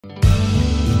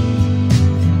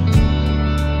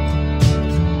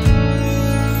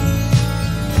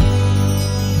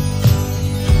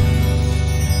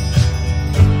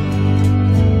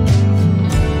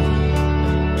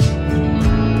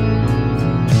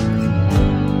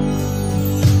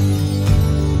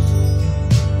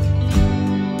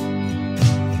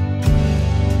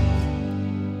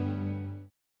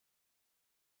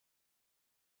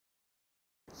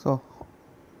So,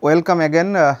 welcome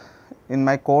again in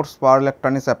my course Power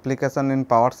Electronics Application in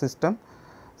Power System.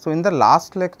 So, in the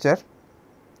last lecture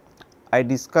I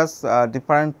discussed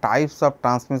different types of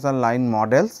transmission line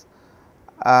models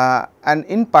and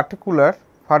in particular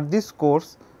for this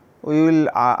course we will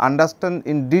understand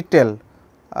in detail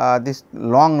this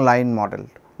long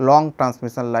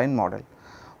transmission line model.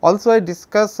 Also I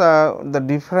discuss the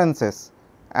differences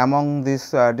among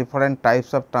these different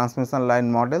types of transmission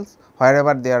line models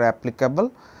wherever they are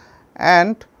applicable,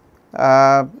 and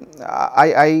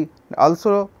I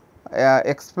also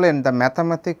explain the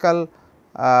mathematical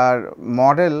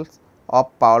models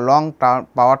of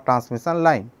power transmission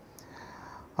line.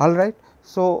 All right.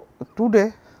 So,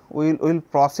 today we will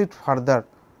proceed further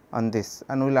on this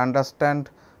and we will understand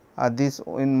this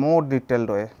in more detailed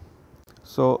way.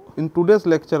 So, in today's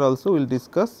lecture also we will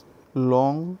discuss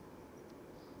long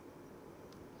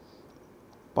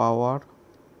power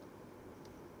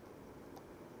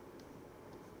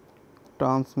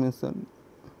transmission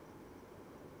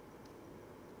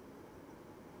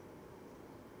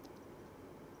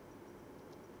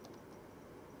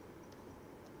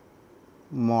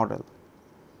model.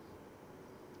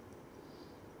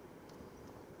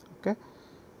 Okay.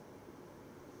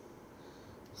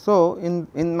 So,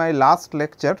 in my last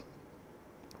lecture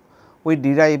we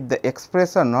derived the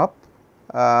expression of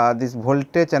this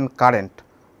voltage and current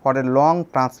for a long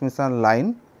transmission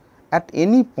line at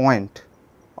any point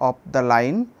of the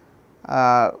line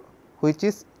which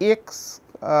is x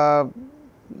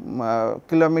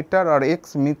kilometer or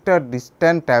x meter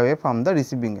distant away from the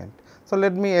receiving end. So,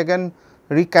 let me again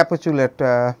recapitulate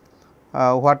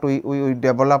what we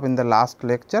developed in the last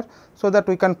lecture, so that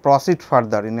we can proceed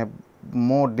further in a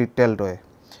more detailed way.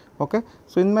 Okay.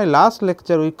 So, in my last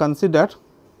lecture we considered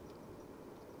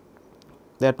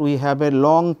that we have a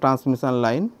long transmission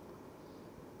line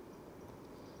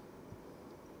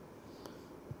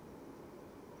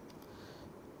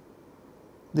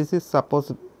this is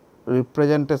suppose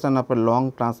representation of a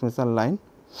long transmission line,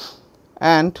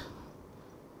 and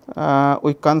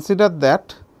we consider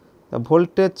that the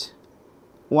voltage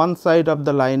one side of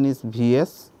the line is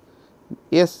Vs,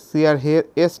 S here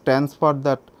S stands for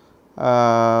that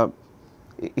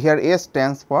here S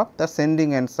stands for the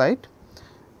sending end side,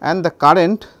 and the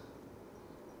current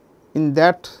in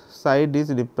that side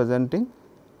is representing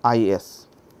Is.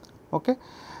 Okay.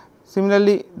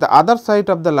 Similarly, the other side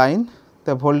of the line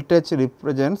the voltage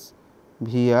represents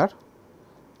Vr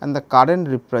and the current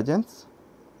represents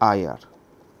Ir,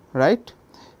 right.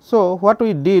 So, what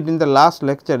we did in the last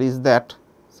lecture is that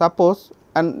suppose,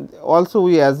 and also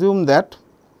we assume that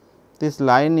this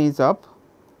line is of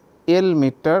L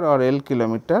meter or L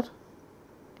kilometer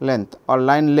length, or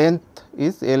line length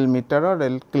is L meter or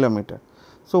L kilometer.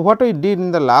 So, what we did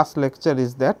in the last lecture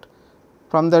is that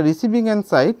from the receiving end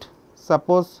side,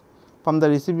 suppose from the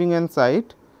receiving end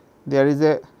side there is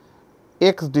a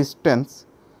x distance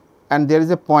and there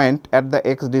is a point at the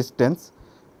x distance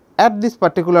at this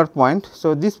particular point.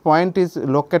 So, this point is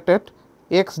located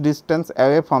x distance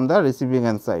away from the receiving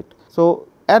end side. So,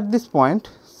 at this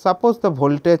point suppose the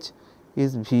voltage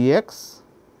is Vx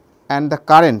and the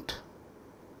current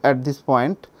at this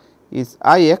point is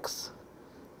Ix.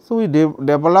 So, we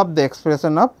develop the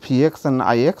expression of Vx and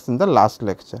Ix in the last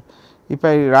lecture. If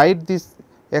I write this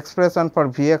expression for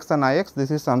Vx and Ix, this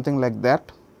is something like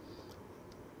that.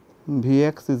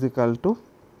 Vx is equal to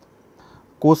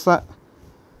cosine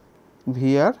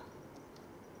Vr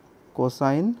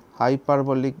cosine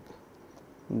hyperbolic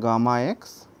gamma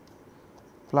x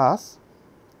plus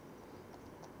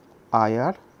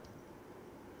Ir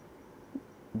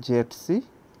Zc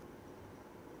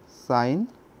sin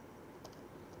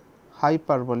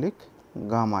hyperbolic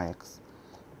gamma x,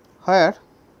 where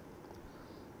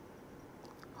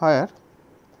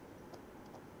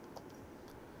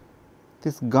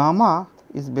this gamma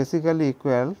is basically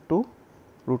equal to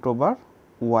root over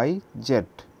y z,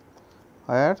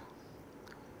 where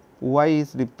y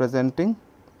is representing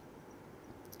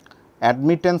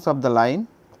admittance of the line,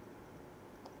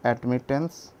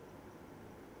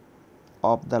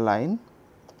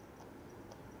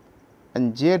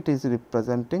 and z is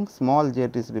representing small z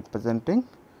is representing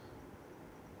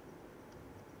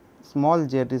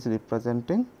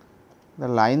the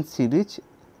line series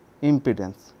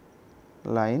impedance,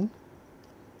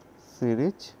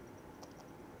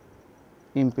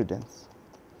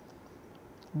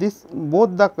 This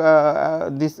both the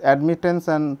this admittance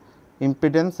and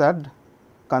impedance are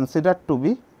considered to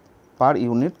be per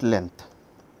unit length,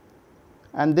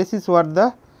 and this is what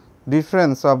the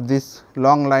difference of this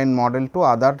long line model to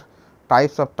other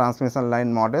types of transmission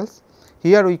line models.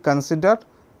 Here we consider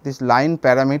this line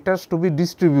parameters to be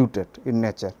distributed in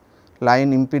nature.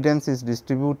 Line impedance is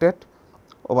distributed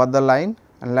over the line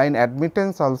and line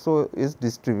admittance also is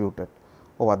distributed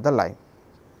over the line,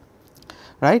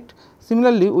 right.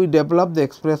 Similarly, we develop the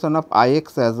expression of I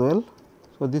x as well.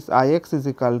 So, this I x is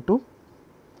equal to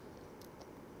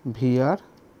V r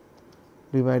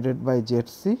divided by Z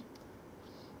c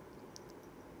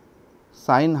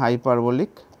sin hyperbolic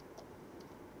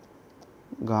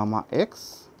gamma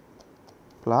x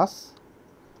plus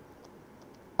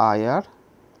I r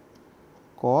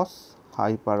cos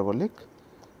hyperbolic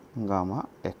gamma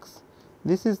x.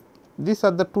 These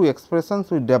are the two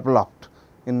expressions we developed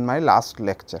in my last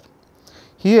lecture.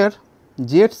 Here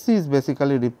Z c is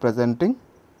basically representing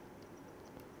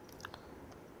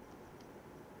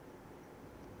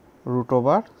root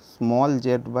over small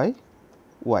z by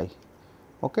y.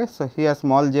 Okay. So, here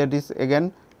small z is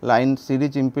again line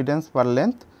series impedance per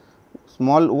length,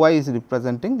 small y is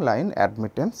representing line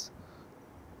admittance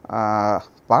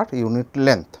per unit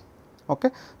length. Okay.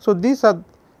 So, these are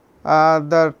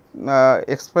the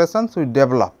expressions we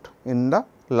developed in the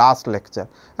last lecture,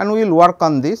 and we will work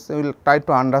on this. We will try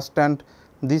to understand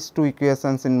these two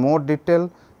equations in more detail.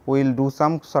 We will do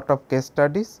some sort of case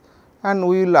studies and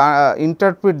we will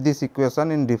interpret this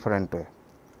equation in different way,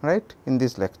 right, in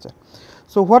this lecture.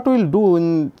 So, what we will do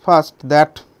in first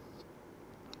that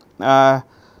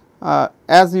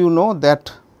as you know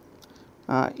that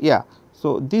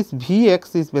so this V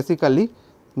x is basically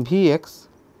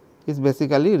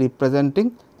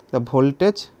representing the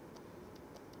voltage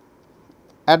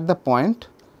at the point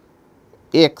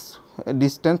x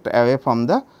distant away from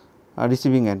the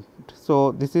receiving end.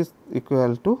 So, this is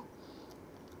equal to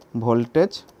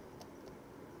voltage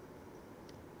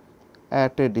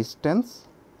at a distance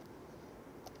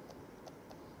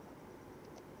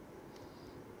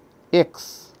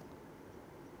x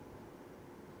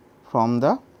from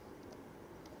the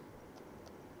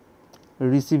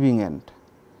receiving end.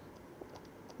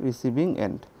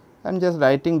 I am just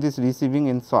writing this receiving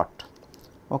in short.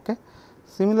 Okay.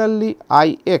 Similarly,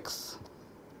 I x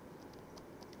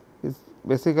is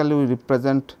basically we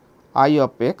represent I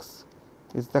of x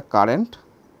is the current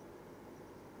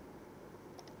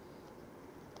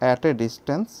at a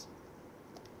distance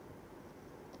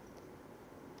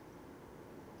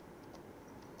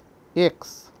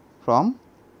x from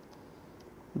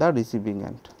the receiving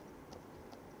end.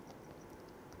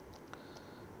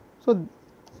 So,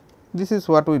 this is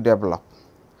what we develop.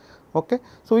 Okay.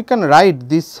 So, we can write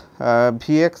this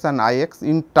V x and I x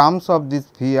in terms of this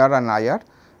V r and I r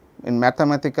in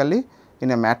mathematically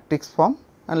in a matrix form,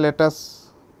 and let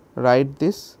us write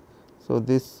this. So,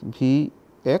 this V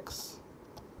x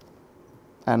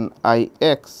and I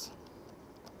x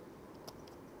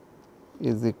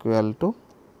is equal to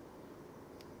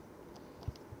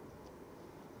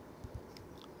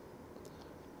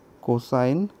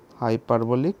cosine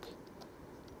hyperbolic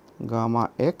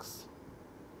gamma x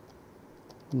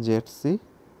z c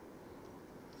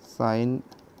sin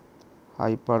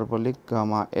hyperbolic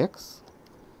gamma x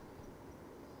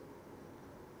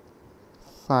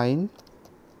sin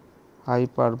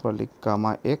hyperbolic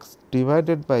gamma x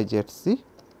divided by z c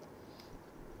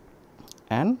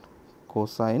and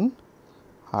cosine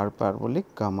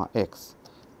hyperbolic gamma x.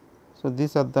 So,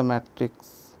 these are the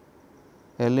matrix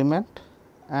element,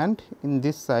 and in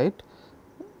this side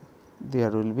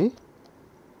there will be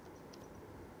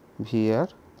V r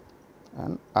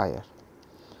and I r.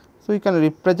 So, you can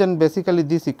represent basically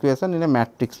this equation in a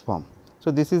matrix form.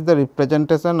 So, this is the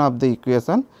representation of the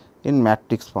equation in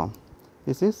matrix form.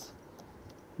 This is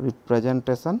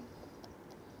representation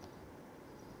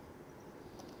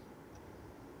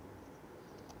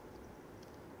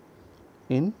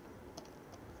in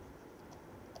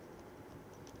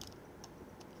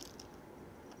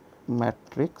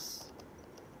matrix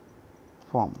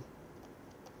form.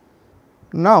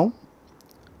 Now,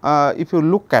 if you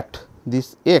look at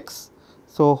this x,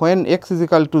 so when x is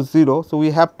equal to 0, so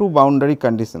we have two boundary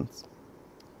conditions.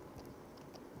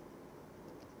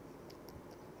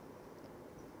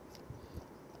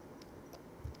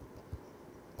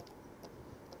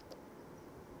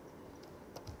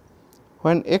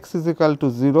 When x is equal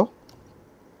to 0,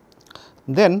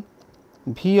 then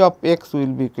V of x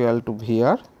will be equal to V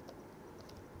r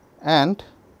and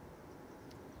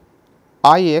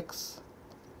I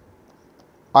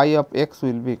of x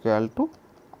will be equal to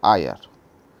I r,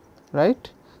 right.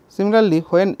 Similarly,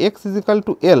 when x is equal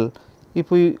to L,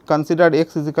 if we consider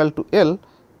x is equal to L,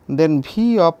 then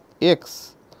V of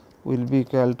x will be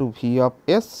equal to V of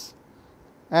s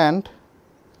and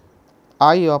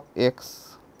I of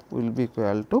x will be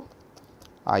equal to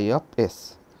I of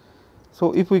s.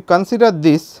 So, if we consider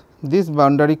this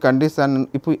boundary condition,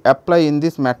 if we apply in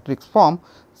this matrix form,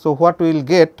 so what we will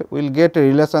get? We will get a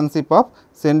relationship of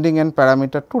sending end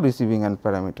parameter to receiving end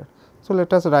parameter. So,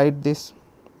 let us write this.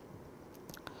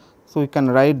 So, we can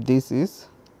write this is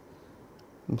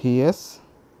V s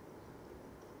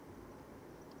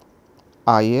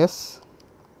I s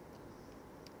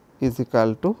is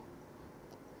equal to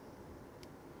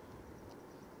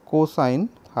cosine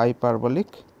hyperbolic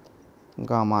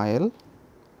gamma L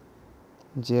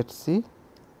Z c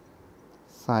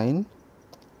sin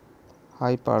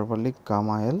hyperbolic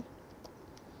gamma L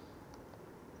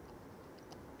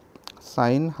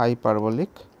sin hyperbolic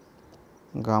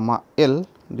gamma L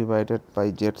divided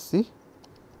by Z c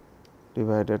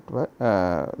divided by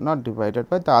not divided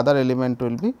by, the other element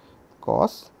will be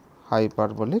cos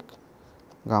hyperbolic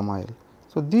gamma L.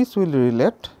 So, this will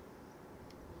relate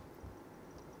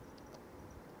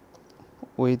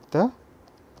with the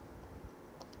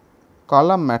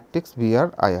column matrix V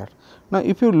r I r. Now,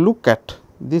 if you look at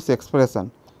this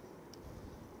expression,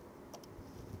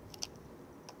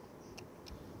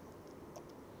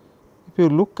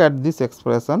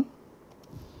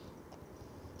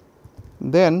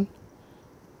 then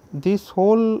this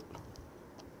whole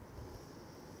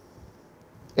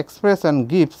expression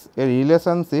gives a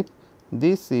relationship.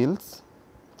 This is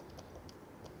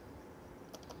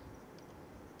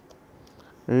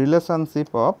relationship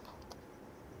of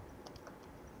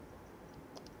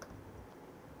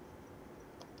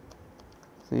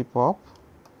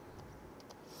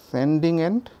sending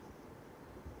end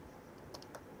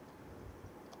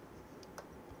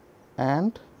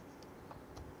and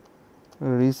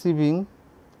receiving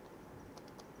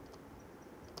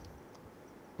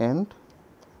end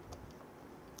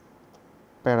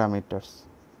parameters.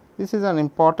 This is an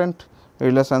important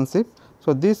relationship.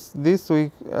 So, this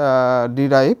we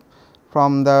derive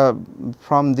from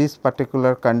this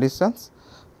particular conditions,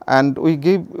 and we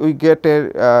get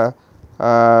a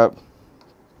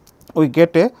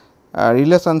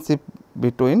relationship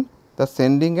between the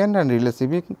sending end and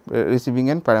receiving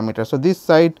end parameter. So, this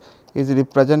side is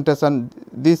representation,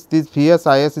 this V s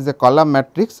I s is a column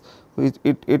matrix, which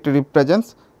it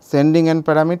represents sending end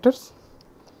parameters,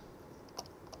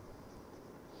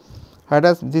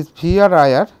 whereas this V r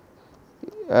I r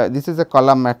this is a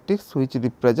column matrix which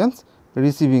represents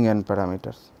receiving end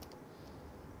parameters.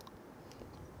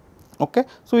 Okay.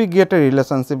 So, we get a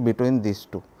relationship between these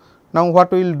two. Now,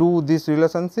 what we will do this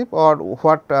relationship, or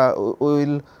what we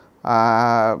will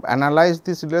analyze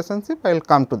this relationship, I will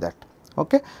come to that.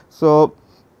 Okay. So,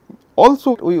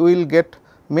 also we will get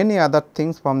many other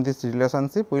things from this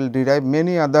relationship, we will derive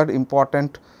many other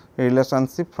important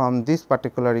relationship from this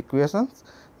particular equations.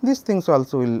 These things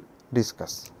also we will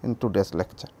discuss in today's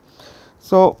lecture.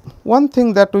 So, one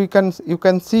thing that you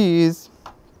can see is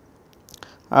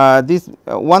this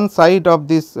one side of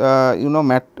this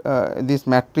this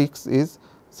matrix is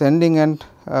sending end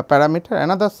parameter,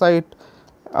 another side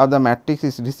of the matrix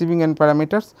is receiving end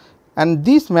parameters, and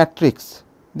this matrix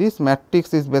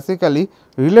is basically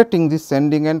relating this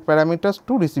sending end parameters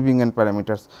to receiving end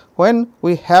parameters. When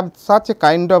we have such a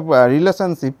kind of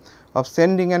relationship of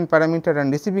sending end parameter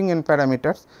and receiving end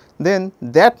parameters, then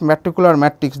that particular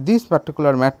matrix, this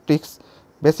particular matrix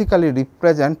basically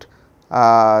represent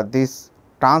this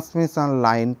transmission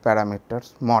line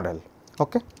parameters model.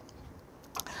 Okay.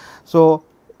 So,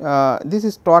 this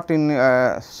is taught in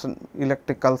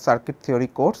electrical circuit theory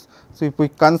course. So, if we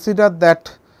consider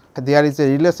that there is a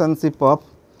relationship of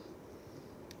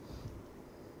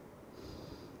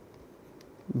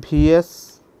V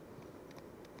s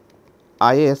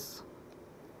I s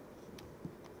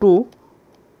to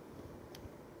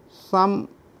some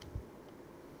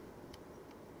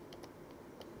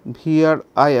V r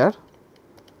I r,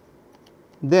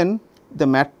 then the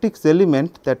matrix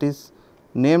element that is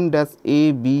named as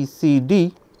A B C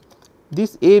D,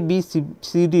 this A B C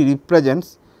D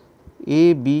represents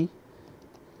A B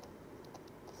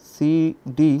C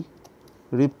D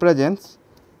represents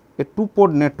a two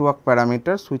port network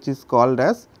parameters, which is called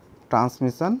as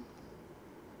transmission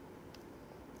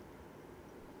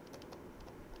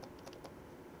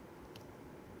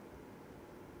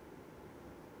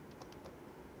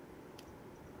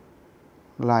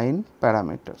line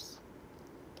parameter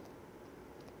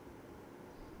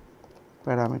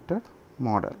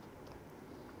model.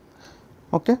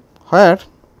 Okay. Where,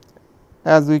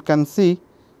 as we can see,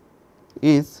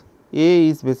 is A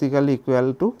is basically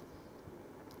equal to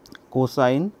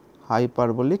cosine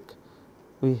hyperbolic,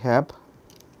 we have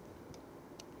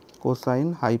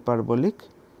cosine hyperbolic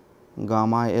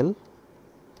gamma L,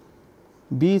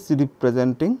 B is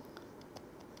representing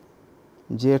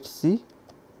ZC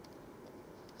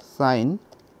sin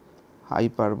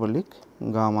hyperbolic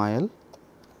gamma L.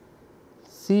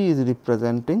 C is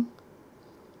representing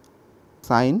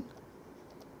sin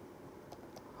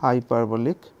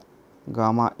hyperbolic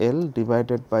gamma L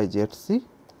divided by ZC,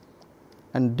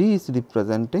 and D is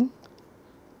representing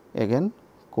again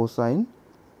cosine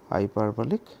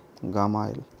hyperbolic gamma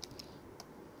L.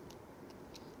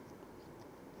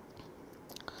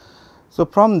 So,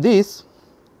 from this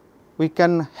we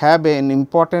can have an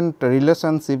important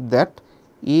relationship that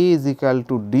A is equal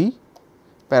to D,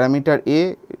 parameter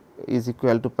A is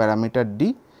equal to parameter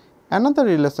D. Another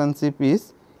relationship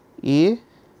is A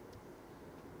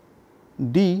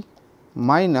D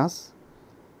minus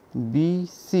B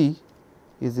C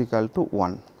is equal to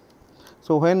 1.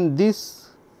 So, when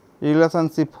this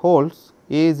relationship holds,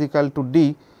 A is equal to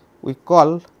D, we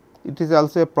call it is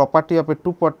also a property of a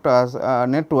two port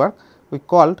network, we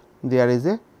called there is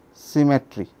a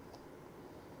symmetry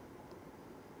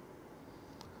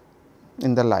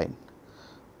in the line.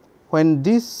 When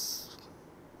this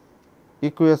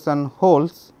equation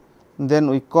holds, then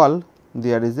we call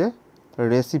there is a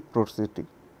reciprocity,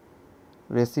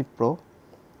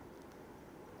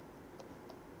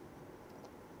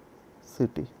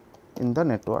 in the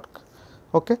network.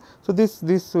 Okay. So, this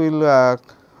will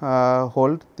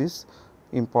hold this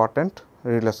important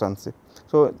relationship.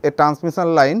 So, a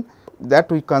transmission line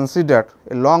that we consider,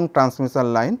 a long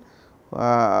transmission line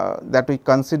that we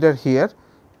consider here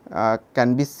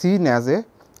can be seen as a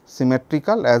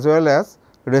symmetrical as well as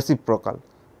reciprocal,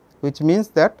 which means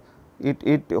that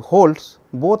it holds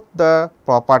both the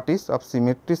properties of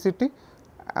symmetricity,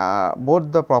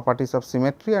 both the properties of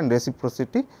symmetry and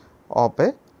reciprocity of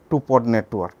a two port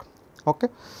network. Okay.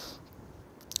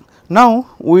 Now,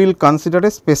 we will consider a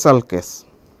special case.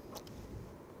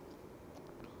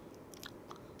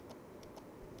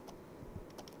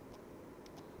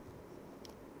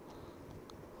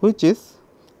 Which is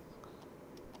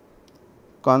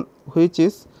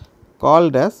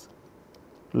called as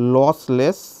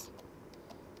lossless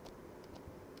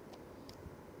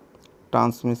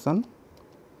transmission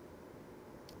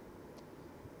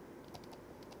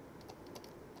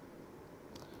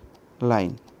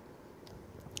line.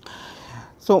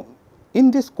 So,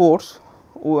 in this course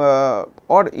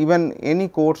or even any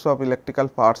course of electrical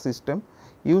power system,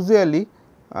 usually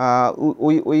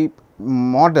we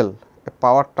model a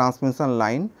power transmission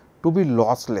line to be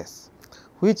lossless,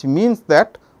 which means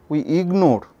that we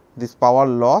ignore this power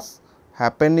loss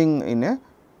happening in a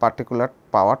particular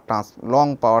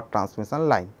long power transmission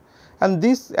line, and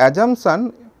this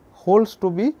assumption holds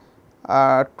to be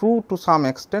true to some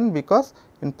extent, because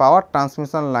in power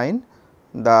transmission line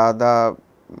the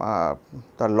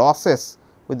losses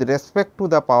with respect to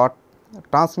the power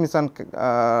transmission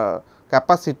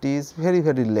capacity is very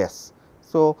less.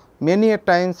 So, many a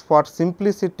times for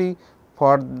simplicity,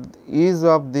 for ease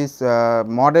of this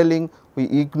modeling, we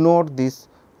ignore this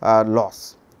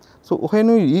loss. So, when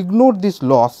we ignore this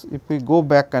loss, if we go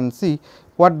back and see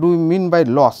what do we mean by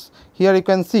loss, here you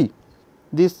can see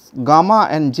this gamma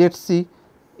and ZC,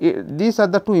 these are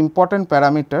the two important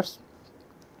parameters.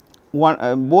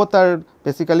 One both are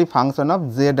basically function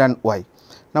of Z and Y.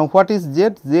 Now, what is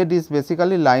Z? Z is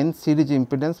basically line series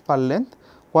impedance per length.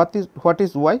 What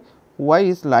is Y? Y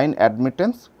is line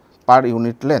admittance per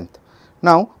unit length.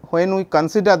 Now, when we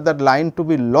consider that line to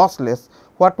be lossless,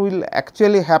 what will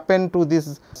actually happen to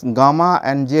this gamma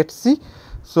and ZC?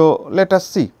 So, let us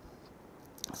see.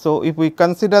 So, if we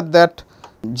consider that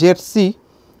ZC,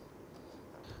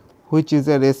 which is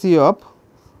a ratio of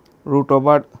root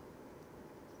over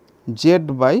Z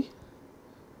by,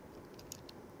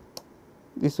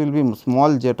 this will be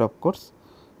small z of course,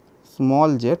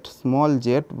 small z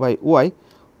by Y,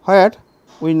 where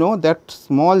we know that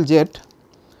small z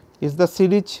is the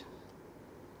series,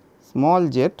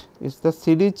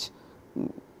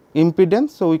 impedance.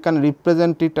 So, we can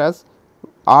represent it as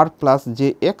R plus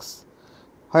j x,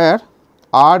 where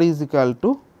R is equal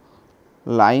to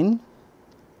line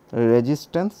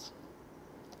resistance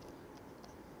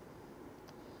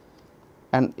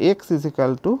and x is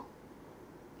equal to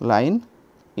line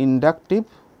inductive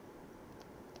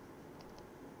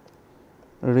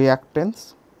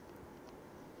reactance.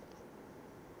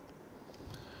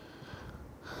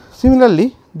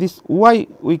 Similarly, this Y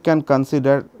we can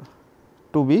consider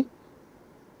to be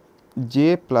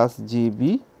J plus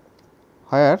GB,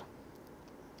 where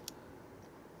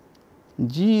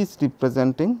G is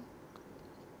representing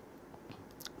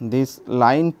this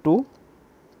line to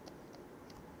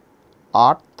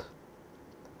earth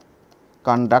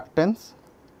conductance,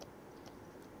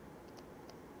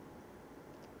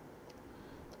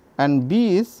 and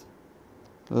B is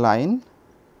line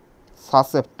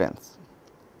susceptance.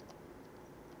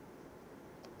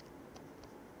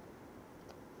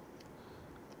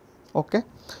 Okay.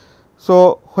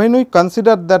 So, when we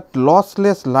consider that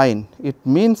lossless line, it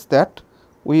means that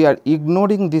we are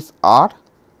ignoring this R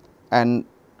and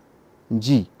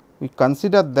G. We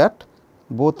consider that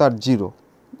both are 0.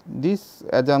 This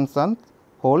assumption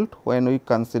hold when we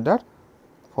consider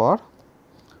for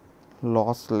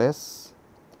lossless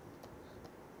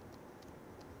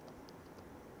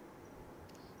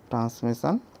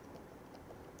transmission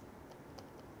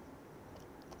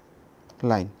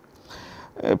line.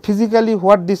 Physically,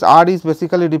 what this R is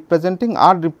basically representing?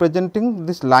 R representing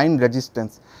this line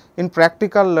resistance. In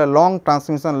practical long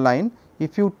transmission line,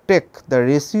 if you take the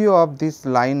ratio of this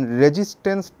line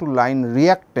resistance to line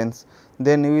reactance,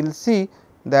 then you will see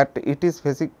that it is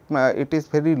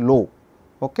very low.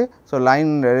 Okay. So,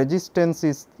 line resistance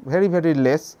is very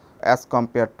less as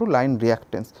compared to line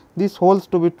reactance. This holds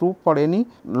to be true for any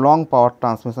long power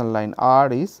transmission line.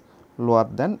 R is lower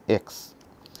than X.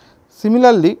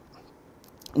 Similarly,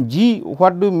 G,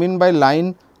 what do you mean by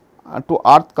line to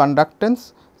earth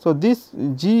conductance? So, this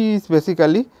G is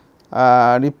basically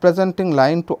representing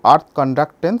line to earth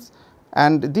conductance,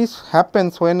 and this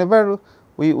happens whenever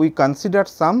we consider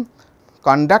some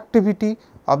conductivity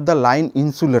of the line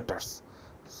insulators.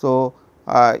 So,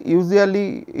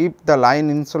 usually if the line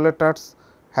insulators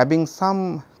having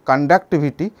some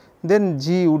conductivity, then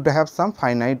G would have some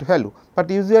finite value, but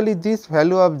usually this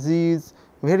value of G is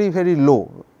very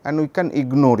low and we can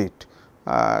ignore it,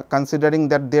 considering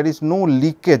that there is no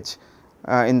leakage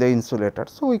in the insulator.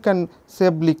 So, we can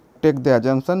safely take the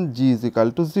assumption G is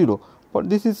equal to 0, but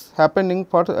this is happening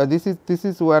for this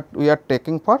is what we are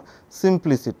taking for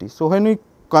simplicity. So, when we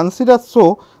consider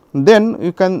so, then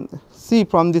you can see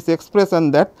from this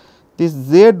expression that this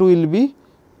Z will be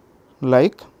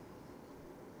like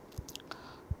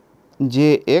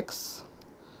J x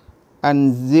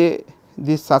and J,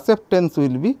 this susceptance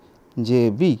will be J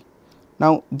b.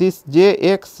 Now, this J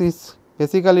x is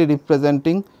basically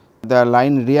representing the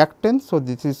line reactance. So,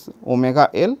 this is omega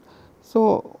L.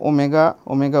 So, omega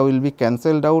will be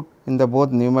cancelled out in the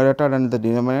both numerator and the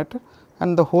denominator,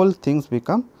 and the whole things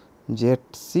become Z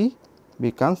c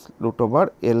becomes root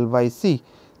over L by C.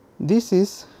 This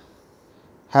is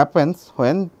happens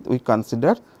when we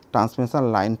consider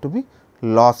transmission line to be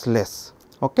lossless.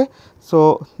 Okay.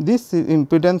 So, this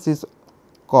impedance is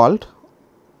called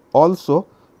also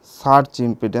surge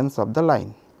impedance of the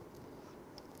line.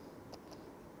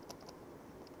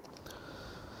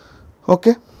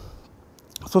 Okay.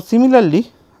 So,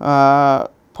 similarly,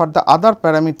 for the other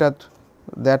parameter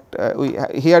that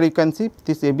here you can see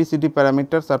this ABCD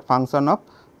parameters are function of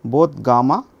both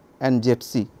gamma and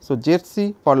ZC. So,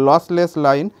 ZC for lossless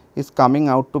line is coming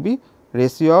out to be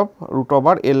ratio of root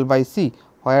over L by C,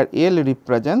 where L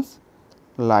represents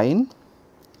line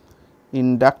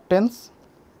inductance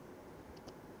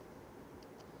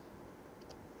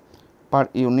per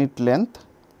unit length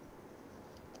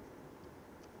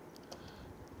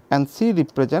and C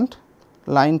represent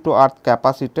line to earth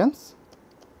capacitance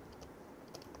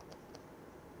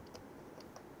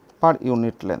per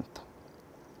unit length.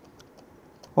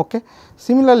 Okay.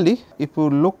 Similarly, if you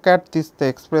look at this the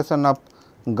expression of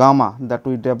gamma that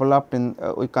we developed in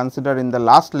we considered in the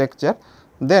last lecture,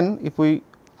 then if we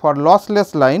for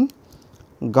lossless line,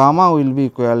 gamma will be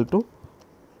equal to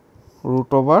root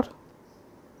over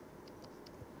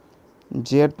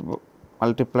Z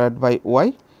multiplied by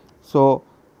Y. So,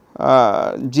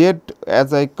 Z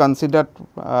as I considered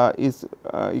is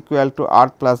equal to R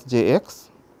plus J x,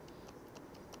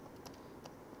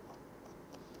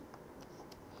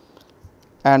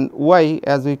 and Y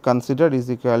as we consider is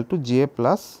equal to J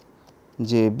plus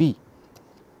J b.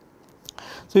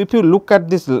 So, if you look at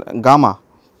this gamma,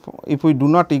 if we do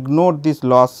not ignore this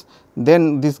loss,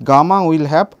 then this gamma will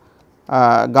have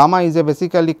gamma is a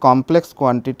basically complex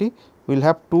quantity, will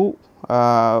have two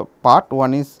part,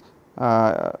 one is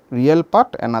real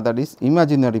part, another is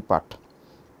imaginary part.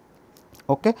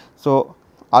 Okay. So,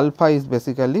 alpha is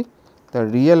basically the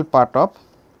real part of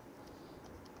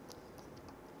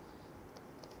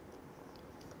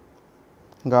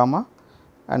gamma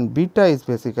and beta is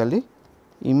basically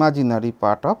imaginary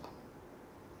part of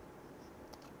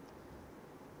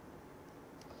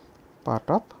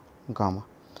gamma.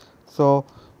 So,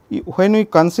 when we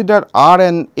consider R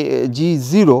and G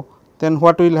 0, then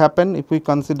what will happen if we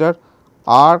consider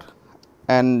R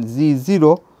and G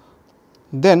 0,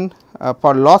 then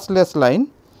for lossless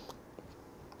line,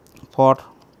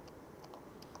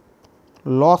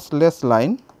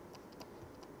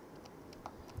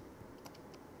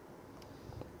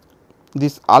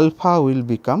 this alpha will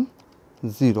become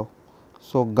 0.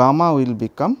 So, gamma will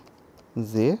become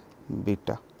j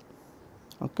beta.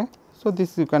 Okay. So,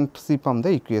 this you can see from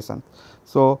the equation.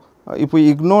 So, if we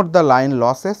ignore the line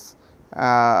losses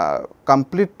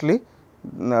completely,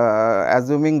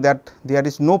 assuming that there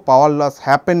is no power loss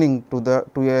happening to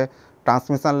a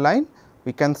transmission line,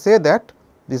 we can say that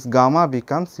this gamma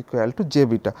becomes equal to j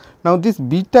beta. Now, this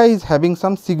beta is having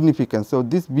some significance. So,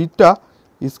 this beta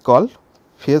is called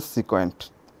phase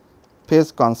sequent,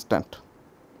 phase constant,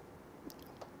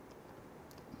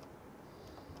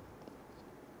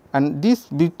 and this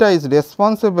beta is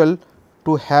responsible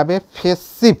to have a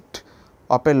phase shift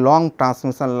of a long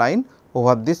transmission line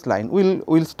over this line. We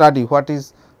will study what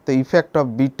is the effect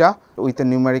of beta with a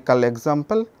numerical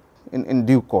example in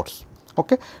due course.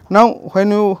 Okay. Now,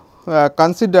 when you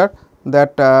consider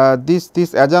that this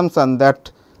assumption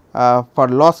that for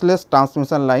lossless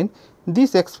transmission line,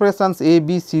 these expressions A,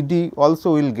 B, C, D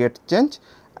also will get changed.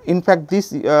 In fact, this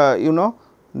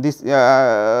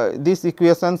these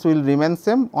equations will remain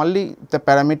same, only the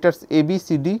parameters A, B,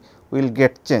 C, D will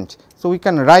get changed. So, we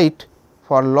can write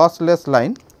for lossless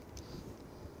line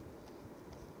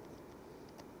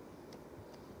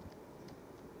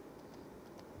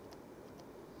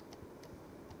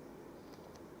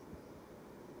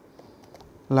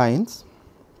lines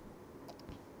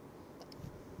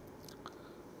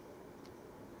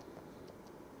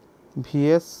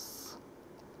Vs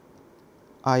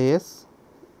Is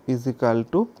is equal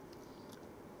to,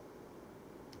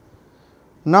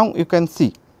 now you can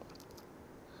see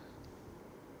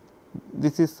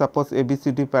this is suppose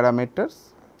ABCD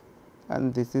parameters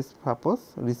and this is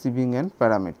suppose receiving end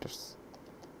parameters.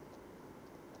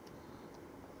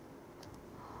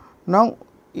 Now,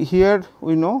 here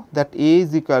we know that A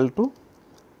is equal to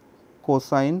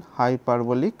cosine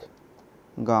hyperbolic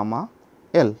gamma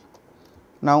L.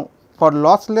 Now, for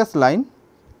lossless line,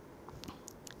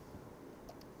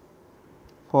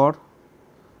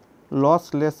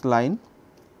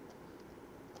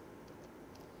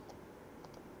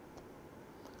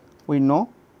 we know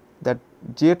that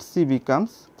ZC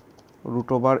becomes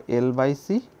root over L by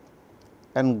C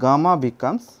and gamma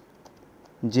becomes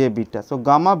j beta. So,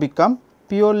 gamma become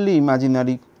purely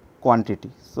imaginary quantity.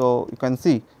 So, you can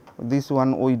see this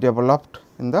one we developed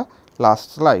in the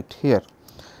last slide here.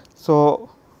 So,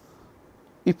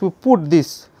 if you put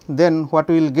this, then what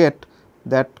we will get,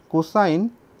 that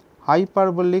cosine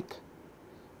hyperbolic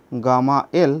gamma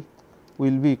L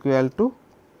will be equal to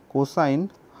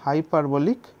cosine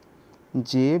hyperbolic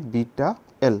j beta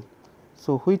L.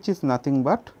 So, which is nothing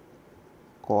but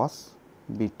cos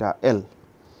beta L.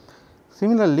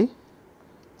 Similarly,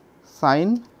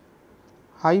 sin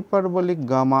hyperbolic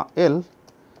gamma L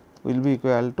will be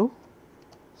equal to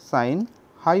sin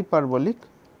hyperbolic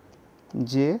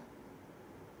j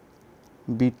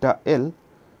beta L,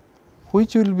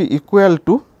 which will be equal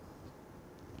to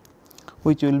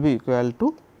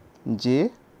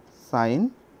j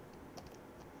sin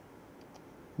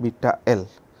beta L.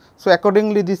 So,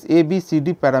 accordingly this A, B, C,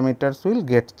 D parameters will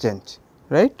get changed,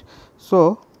 right.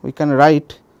 So, we can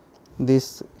write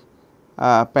this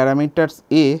parameters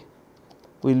A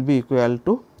will be equal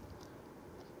to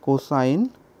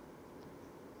cosine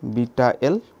beta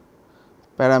L,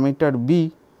 parameter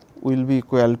B will be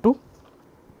equal to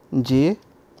j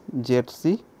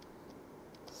ZC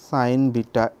sin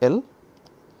beta L,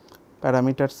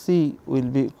 parameter C will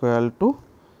be equal to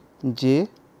j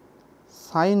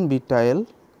sin beta L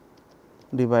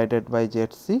divided by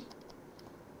ZC,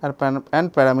 and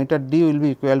parameter D will be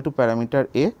equal to parameter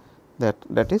A,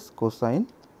 that is cosine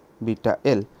beta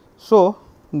L. So,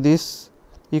 these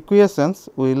equations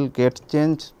will get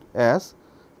changed as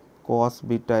cos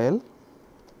beta L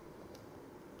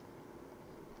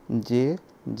j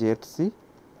ZC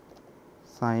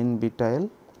sin beta L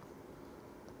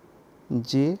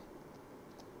j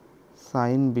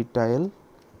sin beta L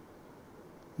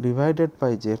divided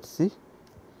by ZC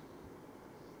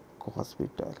cos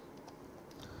beta L.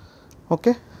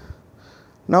 Okay.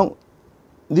 Now,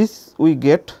 this we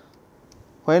get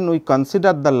when we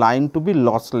consider the line to be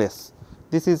lossless.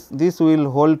 This will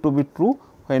hold to be true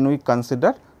when we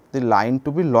consider the line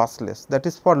to be lossless, that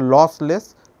is for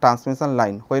lossless transmission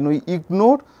line, when we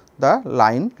ignore the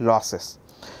line losses.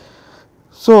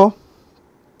 So,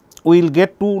 we will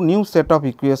get two new set of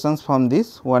equations from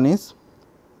this. One is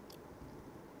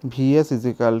Vs is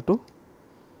equal to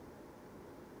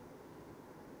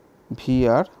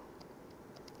Vr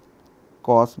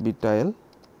cos beta L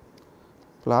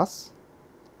plus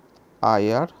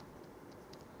Ir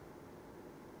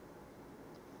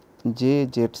j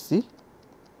ZC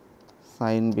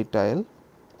sin beta L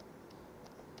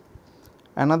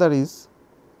another is,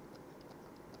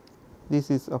 this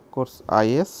is of course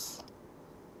IS,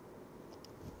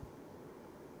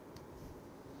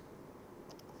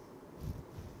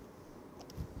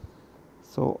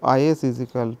 so IS is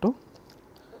equal to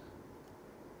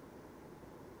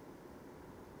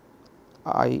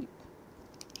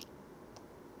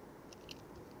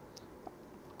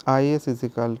IS is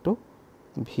equal to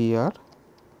VR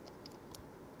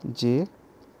J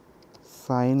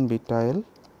sin beta L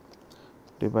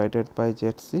divided by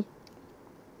ZC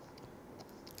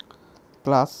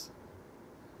plus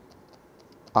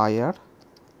IR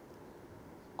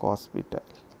cos beta L.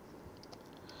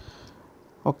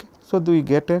 Okay. So, we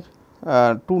get a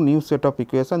two new set of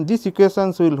equations. These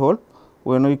equations will hold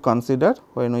when we consider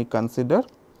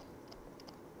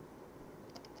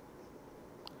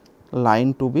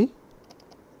line to be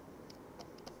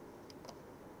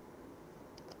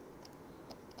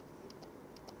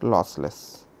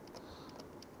lossless.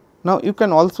 Now, you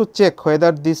can also check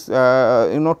whether this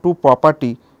two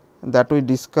property that we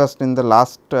discussed in the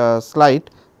last slide,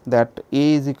 that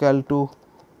A is equal to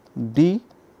D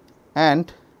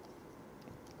and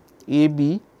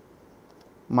AB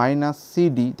minus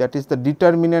CD, that is the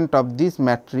determinant of this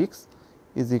matrix,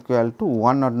 is equal to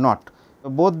 1 or not.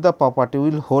 Both the property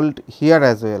will hold here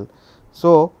as well.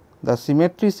 So, the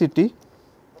symmetry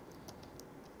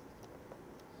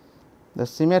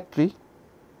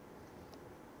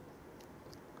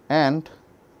and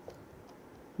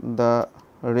the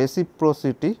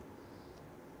reciprocity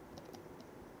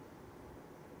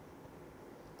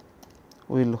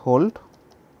will hold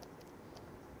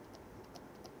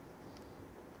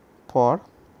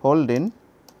in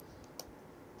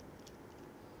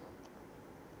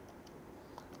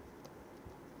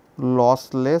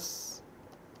lossless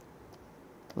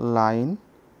line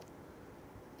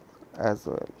as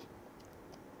well.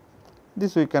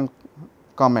 This we can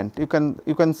comment, you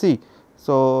can see.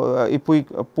 So, if we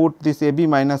put this AB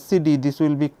minus CD, this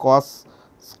will be cos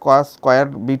square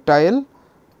beta L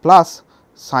plus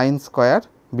sin square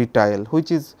beta L,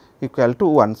 which is equal to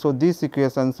 1. So, these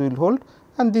equations will hold,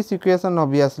 and this equation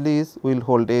obviously will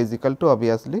hold, A is equal to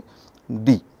obviously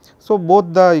D. So,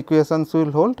 both the equations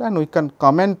will hold, and we can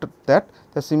comment that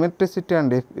the symmetricity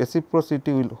and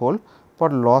reciprocity will hold for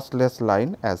lossless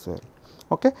line as well.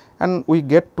 Okay. And we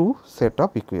get two set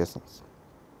of equations.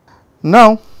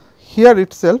 Now, here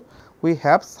itself we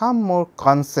have some more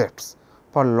concepts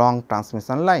for long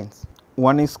transmission lines.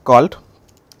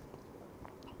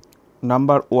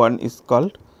 Number 1 is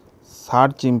called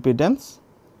surge impedance,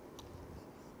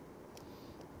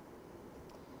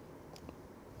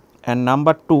 and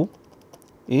number 2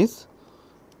 is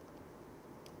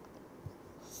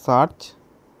surge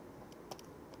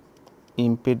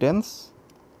impedance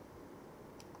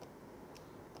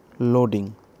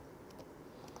loading.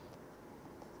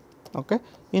 Okay.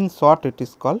 In short, it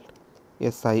is called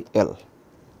SIL.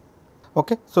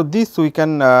 Okay. So, this we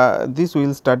can this we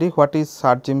will study what is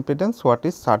surge impedance, what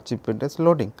is surge impedance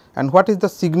loading, and what is the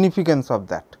significance of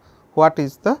that. What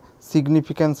is the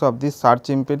significance of this surge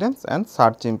impedance and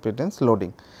surge impedance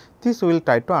loading? This we will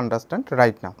try to understand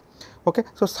right now. Okay.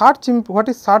 So, what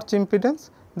is surge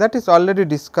impedance? That is already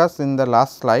discussed in the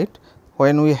last slide.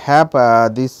 When we have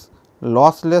this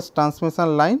lossless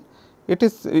transmission line, it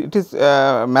is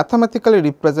mathematically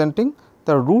representing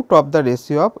the root of the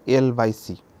ratio of L by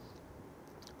C.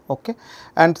 Okay.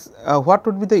 And what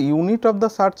would be the unit of the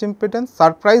surge impedance?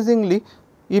 Surprisingly,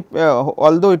 if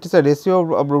although it is a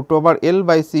ratio of root over L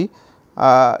by C,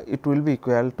 it will be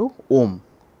equal to ohm.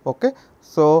 Okay.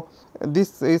 So,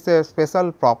 this is a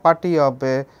special property of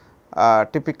a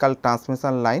typical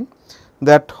transmission line,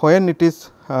 that when it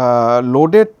is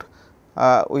loaded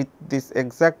with this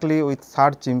exactly with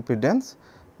surge impedance,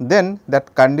 then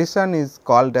that condition is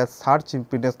called as surge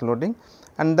impedance loading.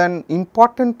 And then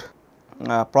important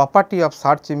property of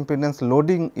surge impedance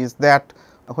loading is that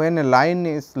when a line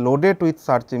is loaded with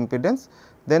surge impedance,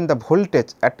 then the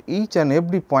voltage at each and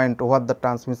every point over the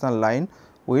transmission line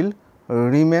will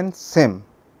remain same.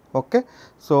 Okay.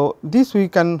 So, this we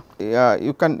can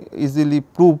you can easily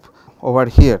prove over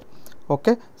here.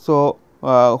 Okay. So,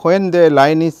 when the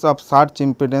line is of surge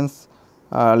impedance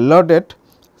loaded,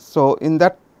 so in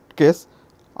that case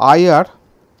IR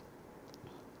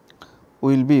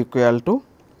will be equal to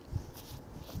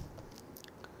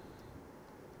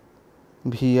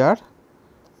VR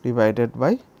divided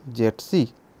by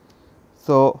ZC.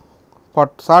 So,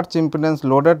 for surge impedance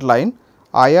loaded line,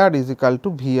 IR is equal to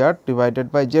VR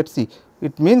divided by ZC.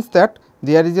 It means that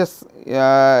there is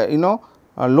a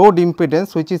load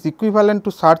impedance which is equivalent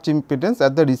to surge impedance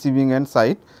at the receiving end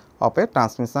side of a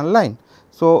transmission line.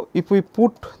 So, if we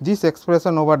put this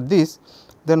expression over this,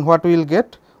 then what we will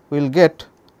get? We will get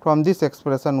from this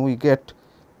expression we get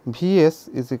V s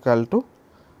is equal to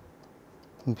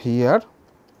V r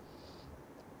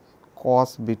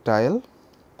cos beta l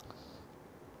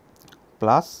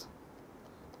plus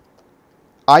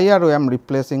I r I am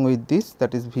replacing with this,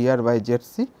 that is V r by Z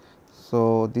c.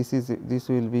 So, this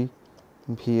will be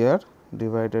V r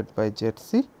divided by Z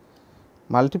c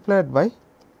multiplied by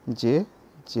j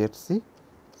Z c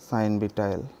sin beta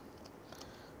l.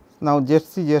 Now, Z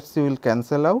c will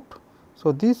cancel out.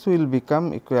 So, this will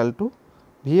become equal to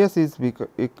V s is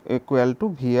equal to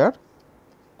V r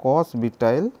cos beta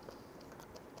l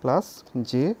plus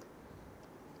j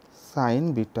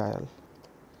sin beta l.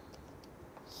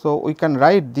 So, we can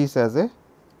write this as a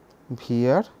V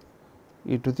r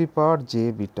e to the power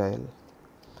j beta l.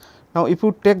 Now, if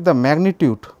you take the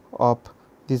magnitude of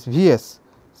this V s,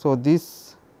 so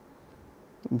this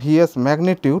V s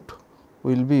magnitude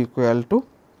will be equal to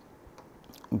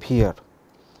V r.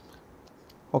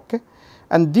 Okay.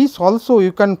 And this also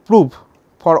you can prove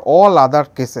for all other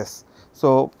cases.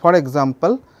 So, for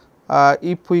example,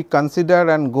 if we consider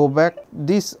and go back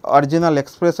this original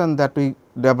expression that we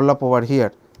develop over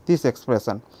here, this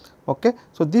expression. Okay.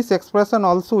 So, this expression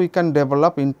also we can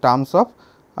develop in terms of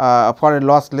for a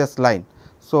lossless line.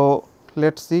 So,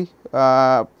 let us see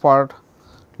for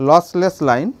lossless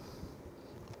line,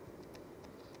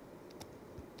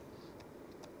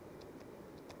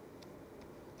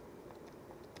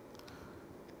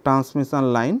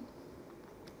 transmission line,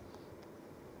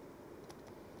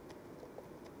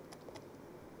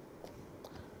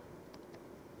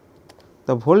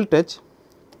 the voltage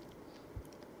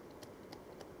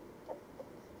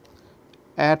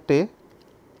at a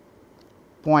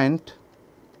point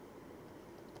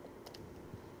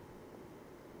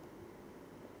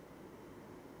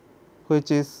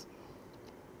which is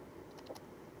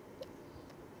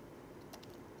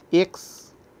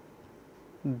x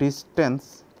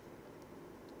distance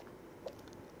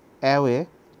away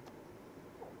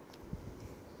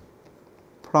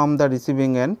from the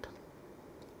receiving end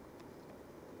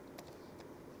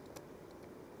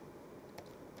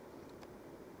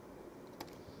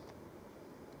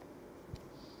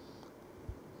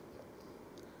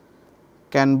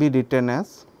can be written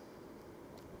as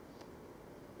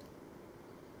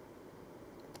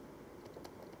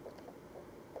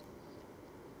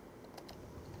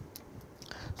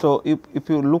so if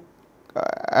you look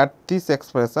at this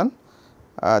expression,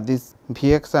 this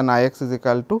V x and I x is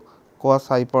equal to cos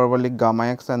hyperbolic gamma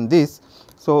x and this.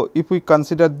 So, if we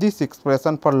consider this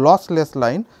expression for lossless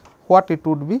line, what it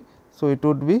would be? So, it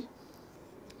would be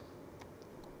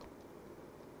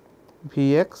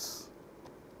V x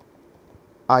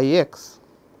I x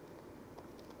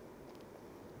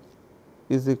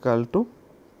is equal to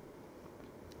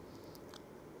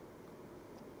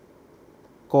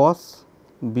cos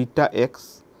beta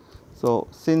x. So,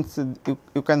 since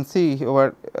you can see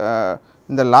over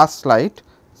in the last slide.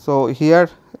 So, here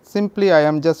simply I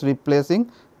am just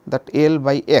replacing that L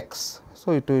by x.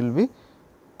 So, it will be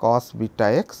cos beta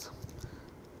x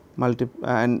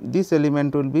and this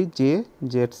element will be j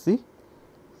z c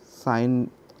sin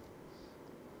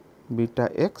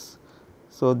beta x.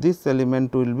 So, this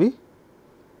element will be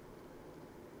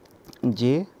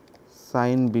j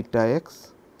sin beta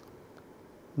x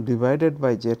divided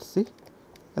by z c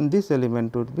and this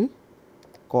element would be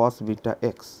cos beta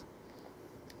x.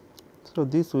 So,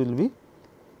 this will be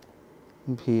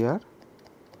V r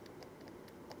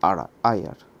I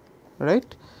r,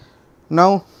 right.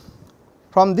 Now,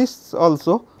 from this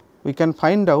also we can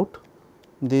find out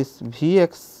this V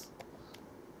x,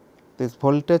 this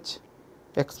voltage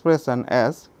expression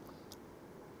as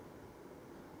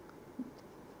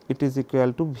it is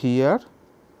equal to V r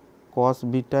cos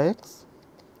beta x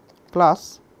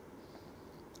plus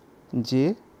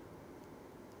j,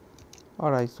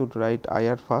 or I should write I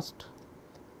r first,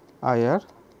 I r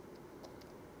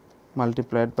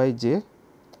multiplied by j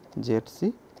z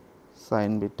c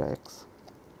sin beta x.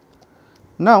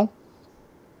 Now,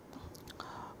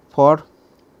 for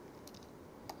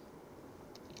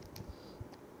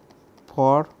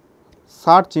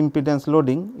surge impedance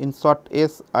loading in short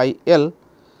SIL,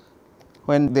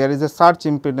 when there is a surge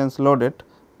impedance loaded,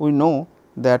 we know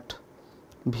that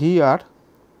V r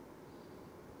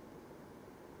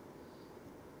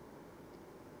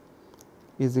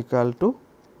is equal to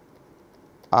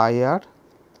I r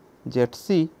z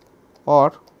c,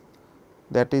 or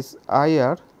that is I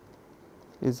r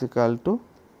is equal to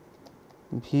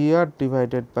V r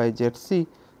divided by z c.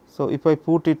 So, if I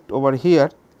put it over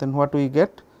here, then what we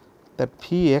get, that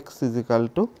V x is equal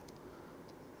to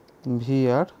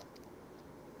VR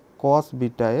cos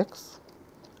beta x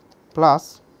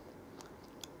plus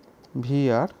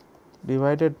VR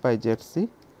divided by ZC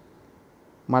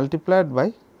multiplied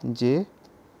by J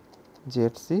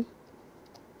ZC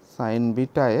sin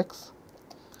beta x.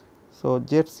 So,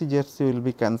 ZC will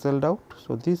be cancelled out.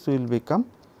 So, this will become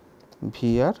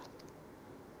VR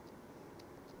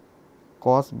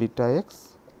cos beta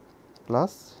x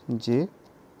plus J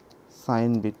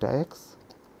sin beta x.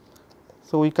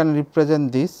 So, we can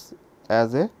represent this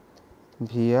as a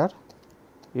VR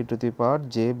e to the power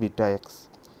j beta x.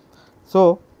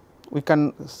 So, we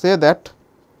can say that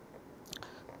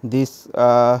this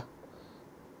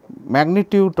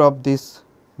magnitude of this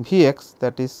V x,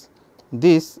 that is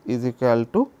this is equal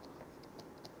to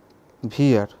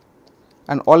VR,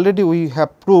 and already we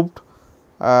have proved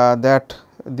that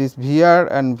this VR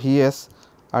and Vs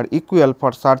are equal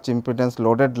for such impedance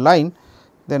loaded line.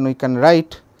 Then we can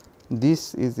write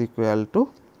this is equal to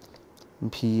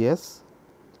Vs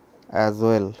as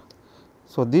well.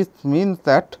 So, this means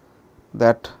that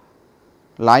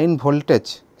line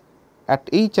voltage at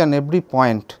each and every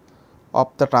point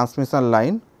of the transmission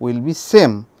line will be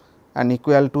same and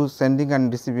equal to sending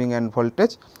and receiving end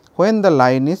voltage when the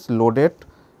line is loaded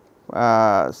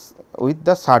with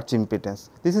the surge impedance.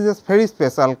 This is a very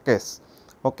special case.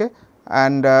 Okay.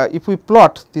 And if we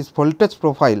plot this voltage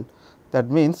profile, that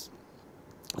means,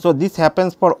 so this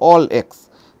happens for all x.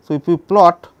 So, if we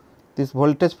plot this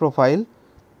voltage profile,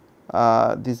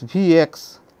 this V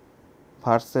x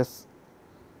versus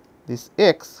this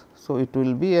x, so it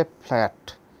will be a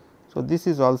flat. So, this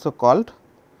is also called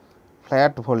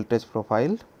flat voltage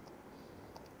profile,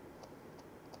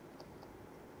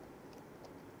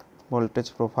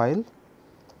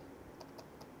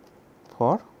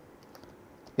 for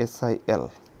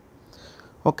SIL.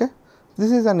 Okay.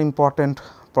 This is an important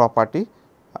property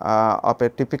of a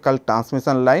typical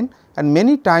transmission line, and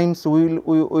many times we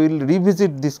will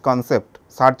revisit this concept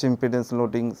surge impedance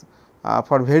loadings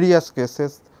for various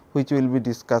cases which we will be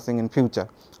discussing in future.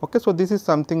 Okay. So, this is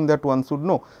something that one should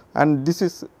know, and this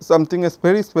is something is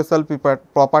very special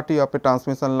property of a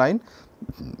transmission line,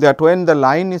 that when the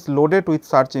line is loaded with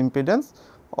surge impedance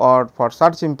or for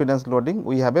surge impedance loading,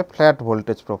 we have a flat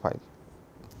voltage profile.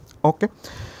 Okay.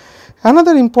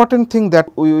 Another important thing that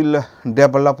we will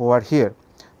develop over here,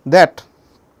 that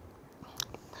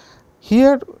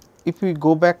here if we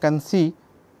go back and see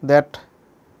that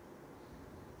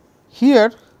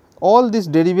here all this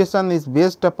derivation is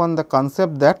based upon the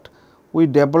concept that we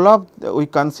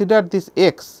consider this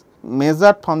x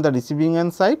measured from the receiving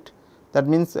end side. That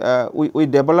means, we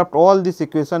developed all this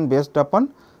equation based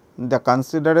upon the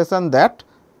consideration that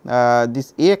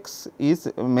this x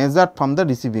is measured from the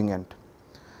receiving end.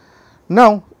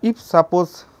 Now, if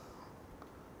suppose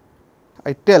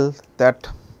I tell that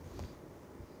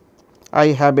I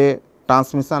have a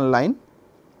transmission line,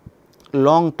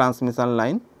 long transmission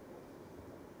line,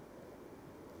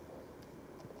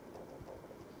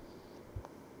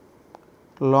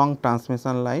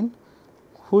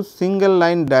 whose single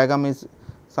line diagram is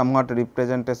somewhat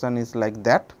representation is like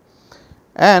that,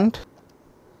 and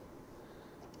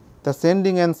the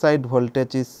sending end side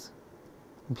voltage is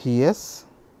Vs,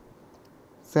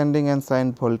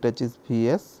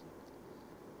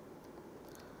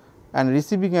 and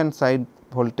receiving end side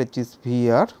voltage is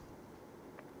Vr,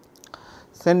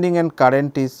 sending end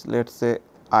current is let us say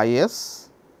Is,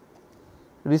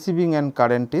 receiving end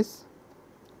current is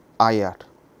Ir.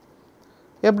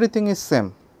 Everything is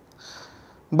same,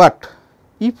 but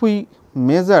if we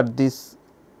measure this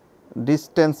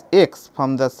distance x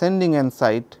from the sending end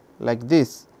side like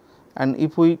this, and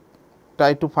if we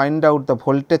try to find out the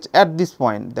voltage at this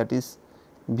point, that is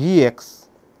Vx,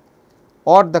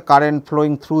 or the current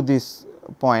flowing through this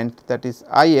point, that is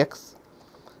Ix,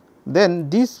 then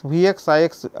this Vx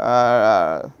Ix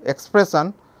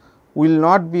expression will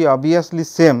not be obviously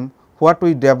same what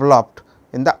we developed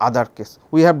in the other case.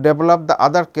 We have developed the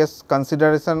other case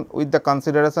consideration with the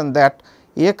consideration that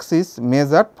x is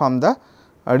measured from the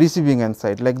receiving end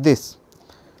side like this,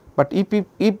 but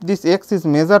if this x is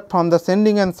measured from the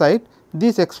sending end side,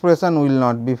 this expression will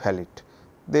not be valid.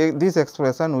 This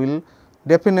expression will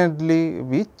definitely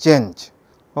be changed.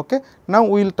 Okay. Now,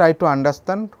 we will try to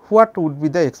understand what would be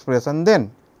the expression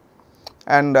then,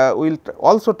 and we will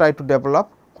also try to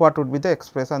develop what would be the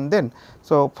expression then.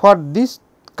 So, for this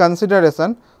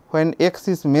consideration, when x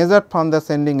is measured from the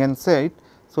sending end side,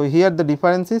 so here the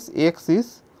difference is x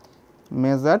is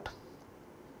measured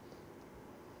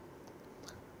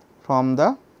from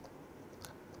the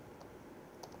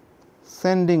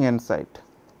sending end side.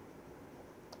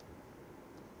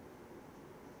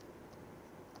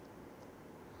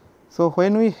 So,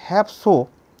 when we have so,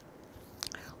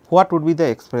 what would be the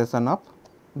expression of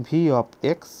V of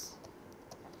x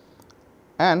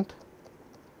and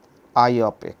I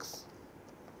of x?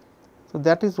 So,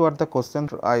 that is what the question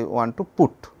I want to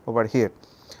put over here.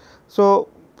 So,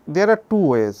 there are two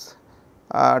ways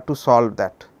to solve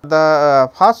that. The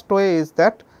first way is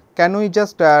that can we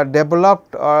just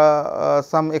develop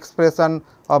some expression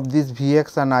of this V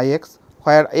x and I x,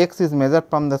 where x is measured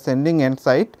from the sending end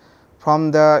side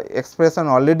from the expression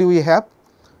already we have,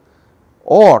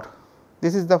 or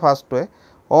this is the first way,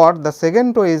 or the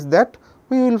second way is that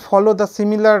we will follow the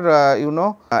similar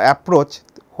approach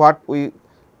what we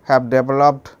have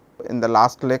developed in the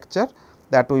last lecture,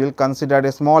 that we will consider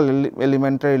a small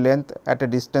elementary length at a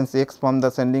distance x from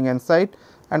the sending end side,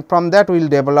 and from that we will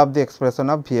develop the expression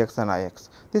of V x and I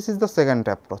x. This is the second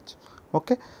approach.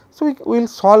 Okay. So, we will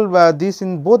solve this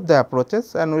in both the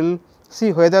approaches, and we will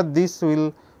see whether this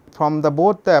will from the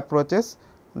both the approaches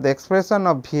the expression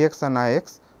of V x and I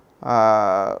x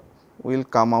will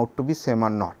come out to be same or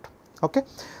not. Okay.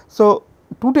 So,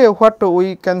 today what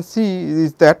we can see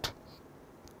is that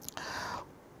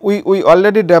we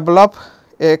already develop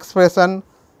a expression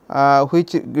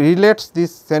which relates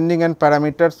this sending end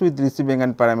parameters with receiving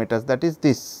end parameters, that is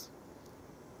this.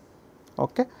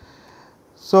 Okay.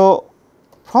 So,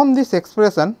 from this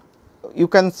expression you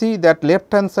can see that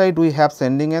left hand side we have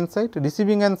sending end side,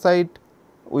 receiving end side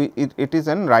it is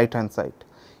an right hand side.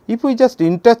 If we just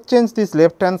interchange this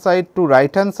left hand side to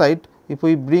right hand side, if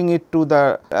we bring it to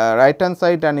the right hand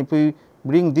side, and if we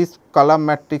bring this column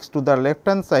matrix to the left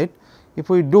hand side, if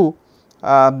we do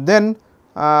then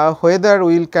whether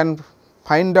we can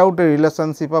find out a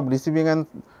relationship of receiving end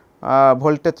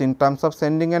voltage in terms of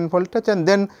sending end voltage, and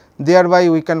then thereby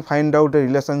we can find out a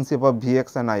relationship of V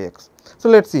x and I x. So,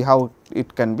 let us see how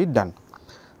it can be done.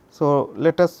 So,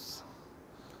 let us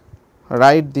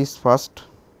write this first.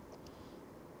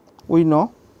 We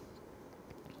know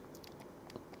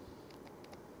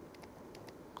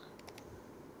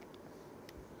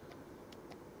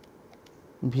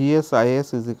V s I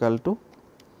s is equal to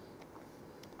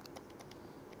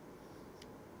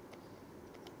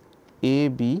A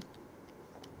B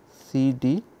C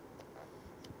D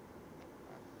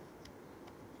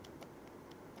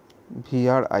V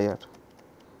r I r.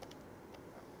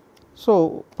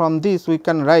 So, from this we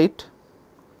can write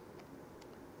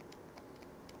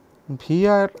V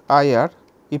r I r,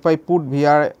 if I put V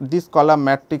r this column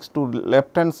matrix to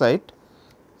left hand side.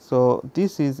 So,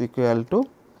 this is equal to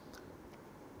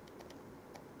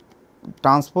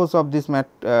transpose of this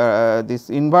this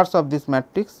inverse of this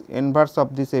matrix, inverse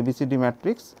of this ABCD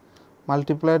matrix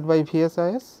multiplied by V s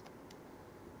I s.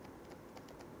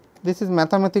 This is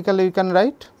mathematically we can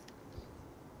write.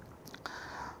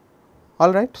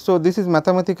 All right. So, this is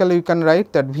mathematically we can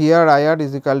write that V r I r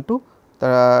is equal to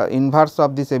the inverse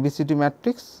of this ABCD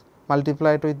matrix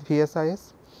multiplied with V s I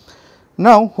s.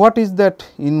 Now, what is that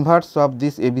inverse of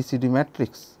this ABCD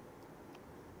matrix?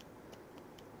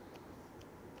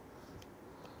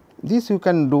 This you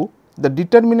can do. The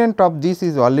determinant of this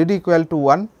is already equal to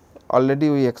 1,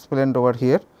 already we explained over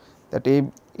here that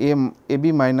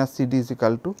AB minus CD is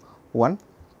equal to 1.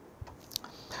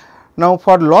 Now,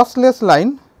 for lossless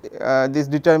line this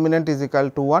determinant is equal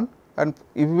to 1, and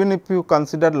even if you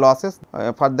consider losses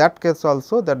for that case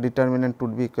also the determinant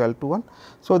would be equal to 1.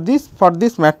 So, this for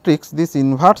this matrix this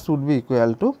inverse would be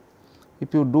equal to,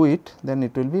 if you do it then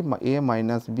it will be A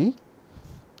minus B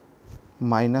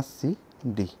minus C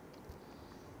D.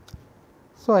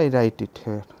 So, I write it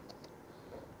here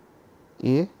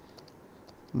A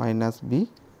minus B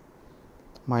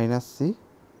minus C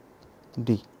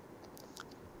D,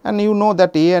 and you know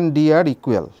that A and D are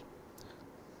equal.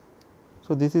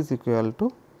 So, this is equal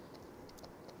to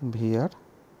V r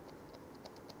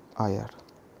I r,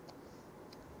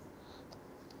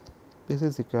 this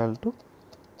is equal to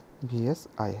V s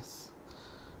I s.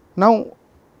 Now,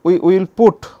 we will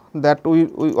put that we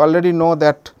already know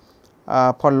that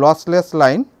for lossless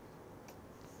line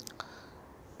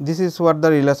this is what the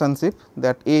relationship,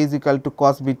 that A is equal to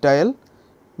cos beta L,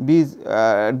 B is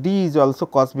D is also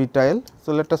cos beta L.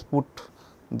 So, let us put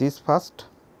this first.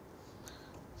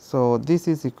 So, this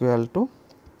is equal to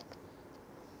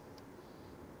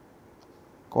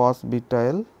cos beta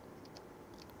L,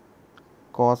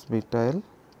 cos beta L,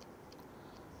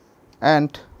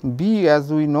 and B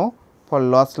as we know for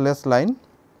lossless line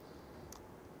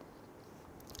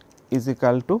is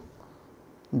equal to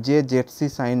j z c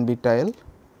sin beta L.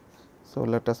 So,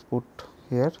 let us put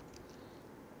here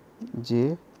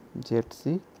j z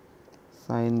c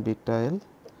sin beta L,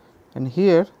 and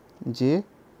here j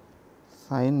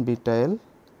sin beta L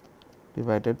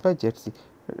divided by z c.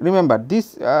 remember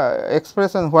this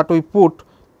expression what we put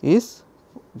is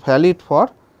valid for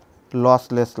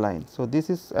lossless line. So, this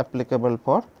is applicable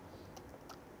for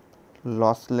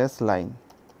lossless line.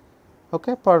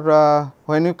 Okay. For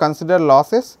when you consider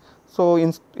losses, so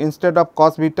instead of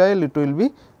cos beta L, it will be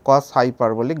cos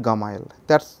hyperbolic gamma L.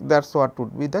 That's what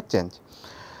would be the change.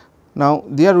 Now,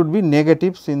 there would be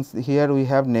negative, since here we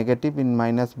have negative in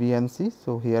minus B and C.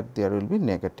 So, here there will be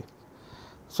negative.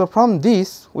 So, from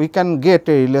this we can get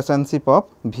a relationship of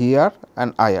VR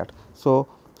and IR. So,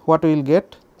 what we will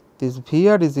get, this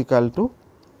VR is equal to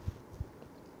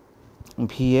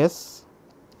Vs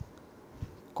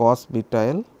cos beta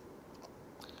L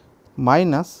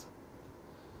minus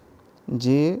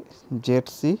J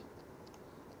ZC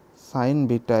sin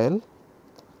beta L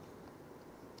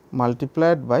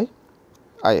multiplied by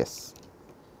Is,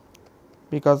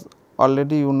 because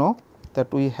already you know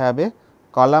that we have a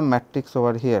column matrix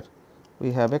over here,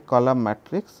 we have a column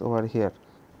matrix over here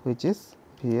which is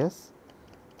Vs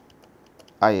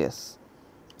Is.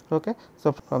 Okay.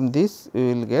 So, from this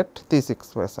we will get this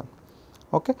expression.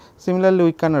 Okay. Similarly,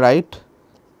 we can write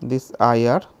this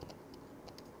IR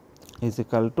is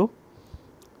equal to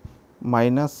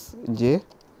minus J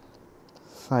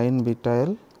sin beta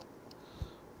L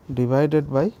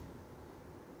divided by,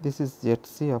 this is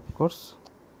ZC of course,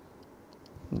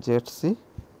 ZC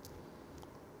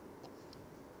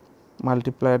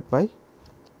multiplied by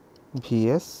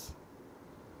Vs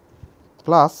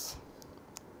plus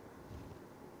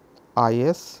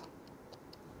Is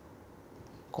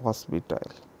cos beta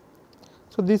L.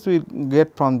 So, this we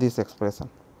get from this expression.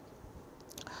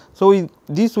 So,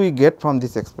 this we get from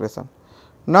this expression.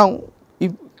 Now,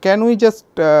 if can we just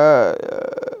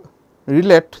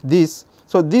relate this.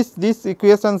 So, this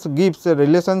equations gives a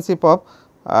relationship of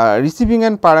receiving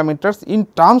end parameters in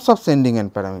terms of sending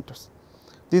end parameters.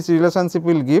 This relationship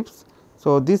will gives.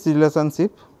 So, this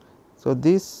relationship, so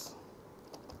this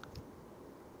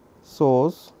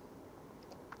shows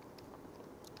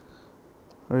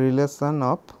relation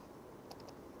of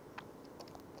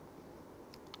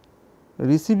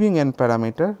receiving end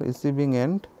parameters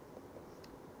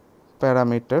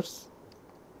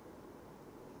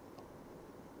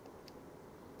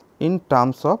in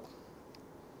terms of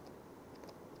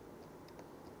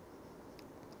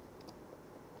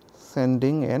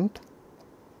sending end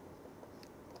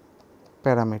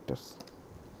parameters.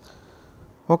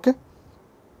 Okay.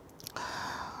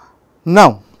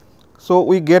 Now, so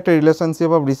we get a relationship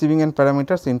of receiving end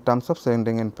parameters in terms of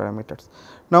sending end parameters.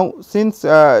 Now, since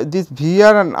this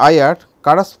VR and IR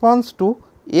corresponds to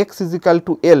x is equal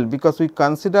to L, because we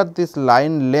consider this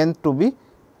line length to be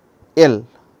L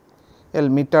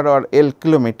meter or L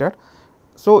kilometer.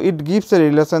 So, it gives a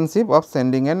relationship of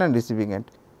sending end and receiving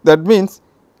end. That means,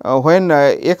 when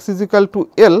x is equal to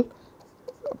L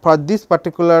for this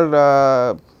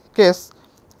particular case,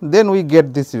 then we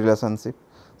get this relationship.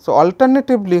 So,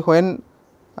 alternatively, when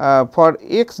for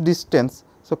x distance,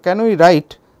 so can we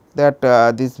write that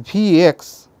this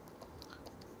Vx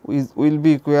will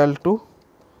be equal to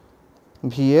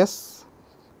Vs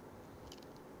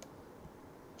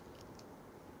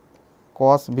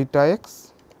cos beta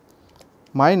x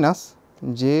minus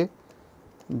J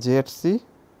ZC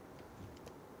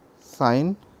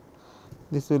sin,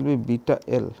 this will be beta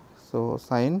L. So,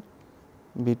 sin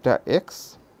beta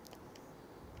x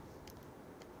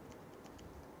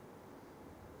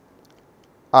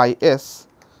Is.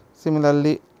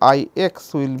 Similarly,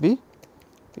 Ix will be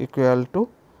equal to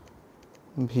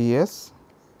Vs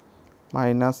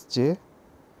minus J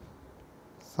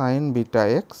sin beta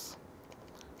x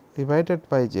divided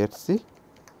by Zc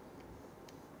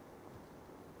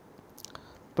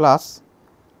plus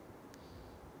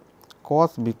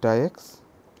cos beta x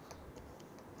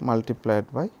multiplied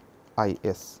by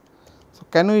Is. So,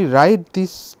 can we write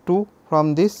these two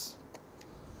from this,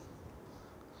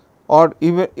 or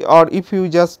even, or if you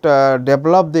just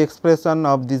develop the expression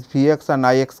of this Vx and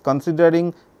Ix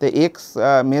considering the x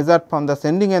measured from the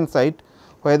sending end side,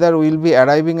 whether we will be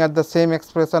arriving at the same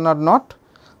expression or not.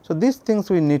 So, these things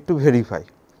we need to verify.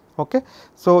 Okay.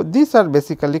 So, these are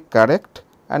basically correct,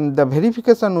 and the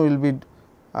verification will be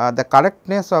the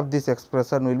correctness of this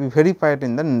expression will be verified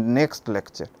in the next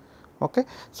lecture. Okay.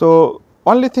 So,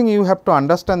 only thing you have to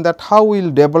understand that how we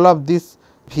will develop this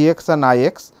Vx and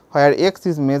Ix, where x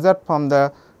is measured from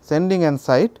the sending end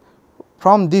side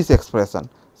from this expression.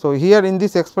 So, here in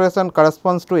this expression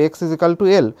corresponds to x is equal to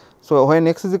L. So, when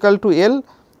x is equal to L,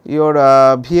 your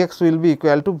Vx will be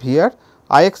equal to Vr,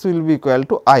 Ix will be equal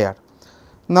to Ir.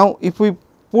 Now, if we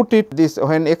put it this,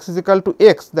 when x is equal to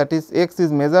x, that is x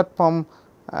is measured from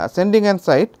sending end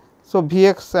side. So,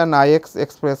 Vx and Ix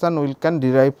expression we can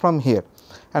derive from here,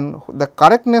 and the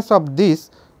correctness of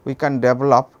this we can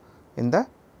develop in the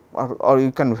or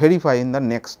you can verify in the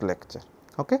next lecture.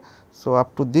 Okay. So,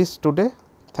 up to this today,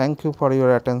 thank you for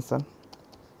your attention.